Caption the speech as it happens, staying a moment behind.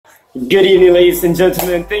Good evening, ladies and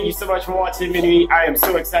gentlemen. Thank you so much for watching MiniMi. I am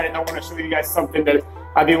so excited. I want to show you guys something that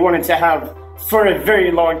I've been wanting to have for a very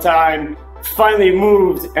long time. Finally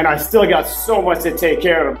moved, and I still got so much to take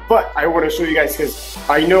care of. But I want to show you guys because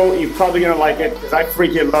I know you're probably going to like it because I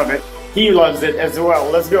freaking love it. He loves it as well.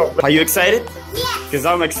 Let's go. Are you excited? Yeah. Because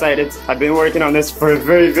I'm excited. I've been working on this for a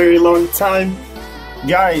very, very long time.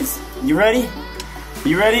 Guys, you ready?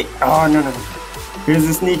 You ready? Oh, no. Here's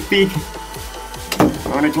a sneak peek.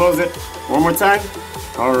 I want to close it one more time.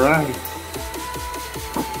 All right.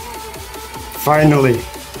 Finally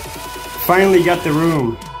got the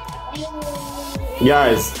room.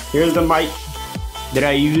 Guys, here's the mic that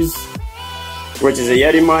I use, which is a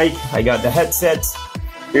Yeti mic. I got the headset.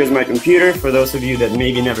 Here's my computer for those of you that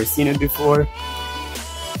maybe never seen it before.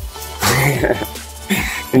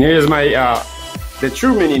 And here's my the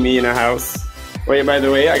true MiniMi in the house. Wait, by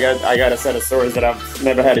the way, I got a set of swords that I've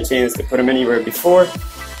never had a chance to put them anywhere before.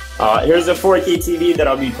 Here's a 4K TV that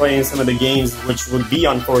I'll be playing some of the games which would be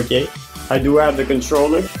on 4K. I do have the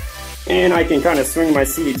controller, and I can kind of swing my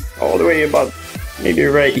seat all the way about maybe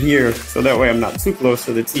right here, so that way I'm not too close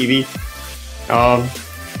to the TV.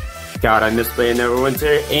 God, I miss playing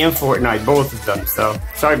Neverwinter and Fortnite, both of them. So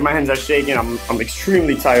sorry if my hands are shaking. I'm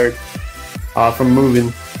extremely tired from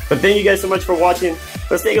moving. But thank you guys so much for watching.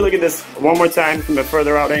 Let's take a look at this one more time from the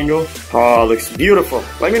further out angle. Oh, it looks beautiful.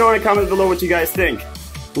 Let me know in the comments below what you guys think.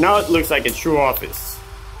 Now it looks like a true office.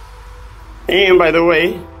 And by the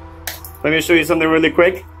way, let me show you something really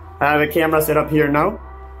quick. I have a camera set up here now,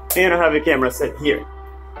 and I have a camera set here.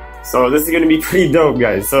 So this is gonna be pretty dope,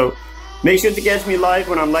 guys. So make sure to catch me live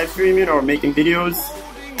when I'm live streaming or making videos.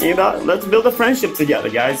 And let's build a friendship together,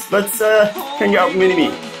 guys. Let's hang out with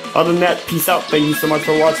MiniMi. Other than that, peace out. Thank you so much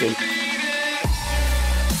for watching.